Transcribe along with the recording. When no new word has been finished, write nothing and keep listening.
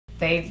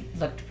They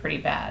looked pretty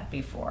bad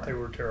before. They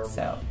were terrible.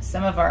 So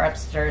some of our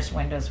upstairs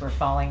windows were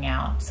falling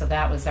out. So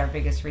that was our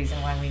biggest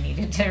reason why we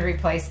needed to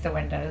replace the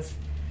windows.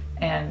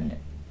 And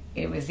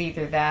it was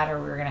either that or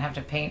we were going to have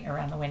to paint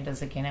around the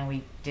windows again, and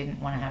we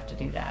didn't want to have to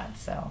do that.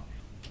 So.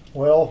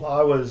 Well,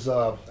 I was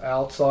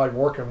outside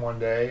working one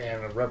day,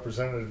 and a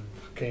representative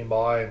came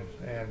by,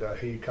 and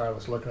he kind of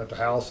was looking at the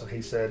house, and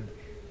he said,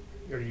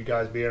 "Are you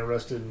guys be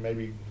interested in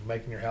maybe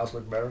making your house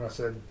look better?" And I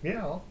said,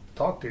 "Yeah, I'll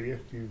talk to you."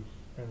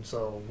 And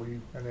so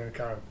and then it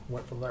kind of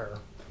went from there.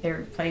 They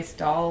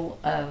replaced all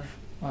of,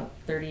 what,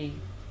 30?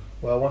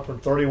 Well, it went from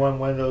 31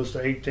 windows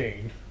to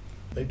 18.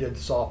 They did the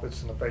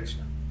soffits and the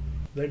fascia.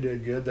 They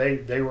did good.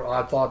 They were.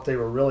 I thought they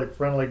were really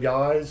friendly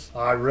guys.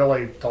 I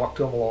really talked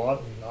to them a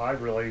lot, and I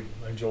really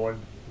enjoyed.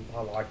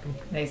 I liked them.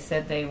 They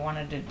said they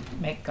wanted to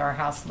make our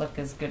house look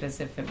as good as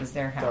if it was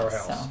their house. Their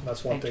house. So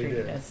that's what they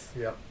did. Us.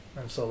 Yep.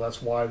 And so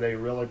that's why they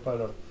really put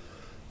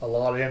a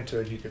lot into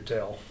it. You could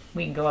tell.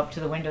 We can go up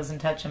to the windows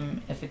and touch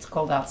them. If it's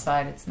cold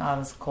outside, it's not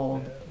as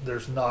cold.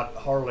 There's not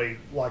hardly,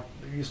 like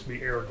there used to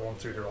be air going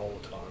through here all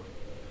the time,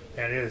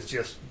 and it has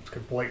just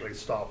completely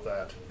stopped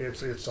that.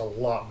 It's a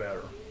lot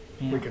better.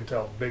 Yeah. We can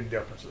tell big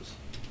differences.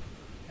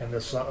 And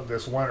this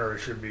winter it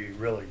should be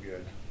really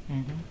good.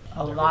 Mm-hmm.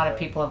 A lot of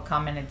people have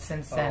commented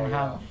since then yeah.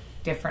 how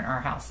different our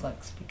house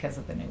looks because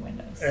of the new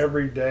windows.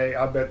 Every day,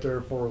 I bet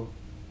well,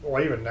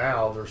 even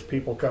now, there's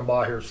people come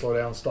by here, slow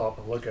down, stop,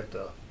 and look at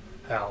the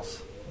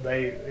house.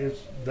 A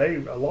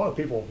lot of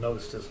people have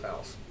noticed this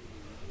house,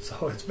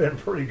 so it's been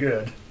pretty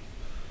good.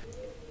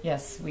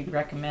 Yes, we'd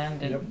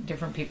recommend, and Yep.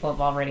 different people have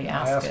already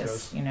asked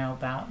us,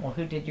 about, well,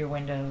 who did your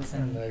windows?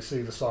 And they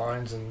see the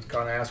signs and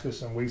kind of ask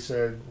us, and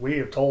we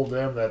have told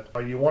them that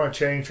you want to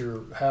change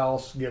your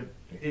house, get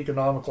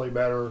economically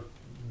better.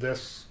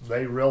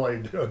 They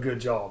really do a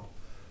good job,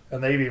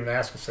 and they've even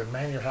asked us, said,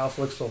 "Man, your house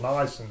looks so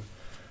nice,"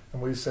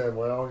 and we said,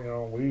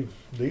 "Well,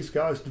 these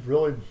guys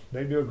really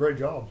they do a great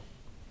job."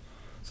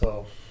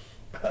 So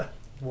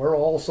we're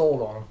all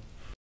sold on them.